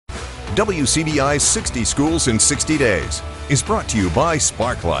WCBI's 60 Schools in 60 Days is brought to you by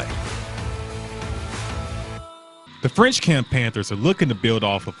Sparklight. The French Camp Panthers are looking to build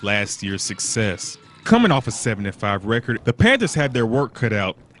off of last year's success. Coming off a 7-5 record, the Panthers had their work cut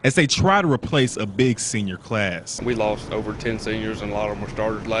out as they try to replace a big senior class. We lost over 10 seniors, and a lot of them were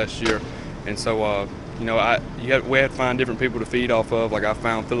starters last year. And so, we had to find different people to feed off of. Like I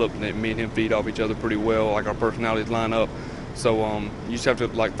found Phillip, and me and him feed off each other pretty well. Like our personalities line up. So you just have to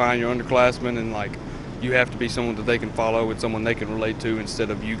find your underclassmen, and you have to be someone that they can follow and someone they can relate to instead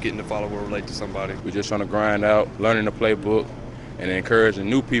of you getting to follow or relate to somebody. We're just trying to grind out, learning the playbook, and encouraging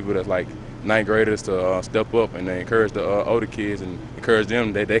new people that's like ninth graders to step up, and they encourage the older kids and encourage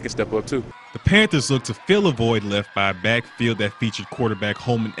them that they can step up too. The Panthers look to fill a void left by a backfield that featured quarterback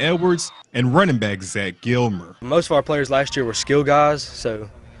Holman Edwards and running back Zach Gilmer. Most of our players last year were skill guys, so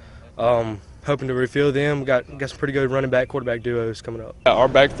hoping to refill them. We got some pretty good running back quarterback duos coming up. Our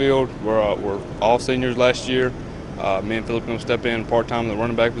backfield were all seniors last year. Me and Phillip are going to step in part-time in the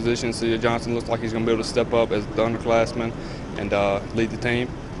running back position. C.J. Johnson looks like he's going to be able to step up as the underclassman and lead the team.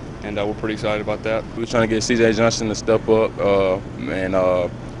 And we're pretty excited about that. We're trying to get C.J. Johnson to step up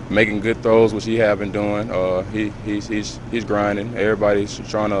and making good throws, which he have been doing. He's grinding. Everybody's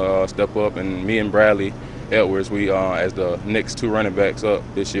trying to step up, and me and Bradley Edwards, we as the next two running backs up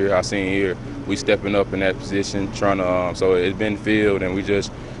this year, our senior year, we stepping up in that position, trying to. So it's been filled, and we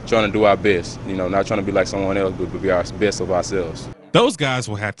just trying to do our best. Not trying to be like someone else, but be our best of ourselves. Those guys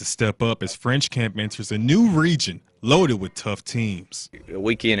will have to step up as French Camp enters a new region loaded with tough teams.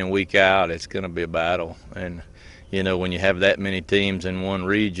 Week in and week out, it's going to be a battle. And, when you have that many teams in one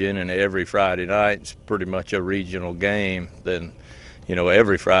region and every Friday night it's pretty much a regional game, then,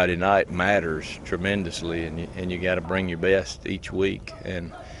 every Friday night matters tremendously, and you got to bring your best each week.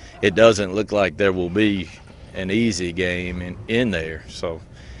 And it doesn't look like there will be an easy game in there. So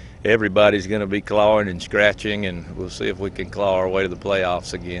everybody's going to be clawing and scratching, and we'll see if we can claw our way to the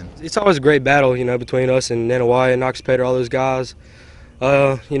playoffs again. It's always a great battle, between us and Nanawai and Knox Pater, all those guys.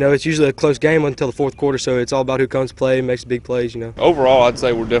 It's usually a close game until the fourth quarter, so it's all about who comes play and makes big plays, Overall, I'd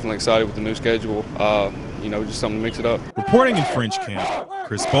say we're definitely excited with the new schedule. Just something to mix it up. Reporting in French Camp,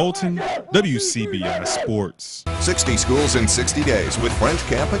 Chris Bolton, WCBI Sports. 60 Schools in 60 Days with French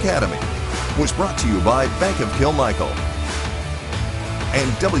Camp Academy was brought to you by Bank of Kilmichael and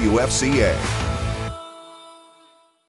WFCA.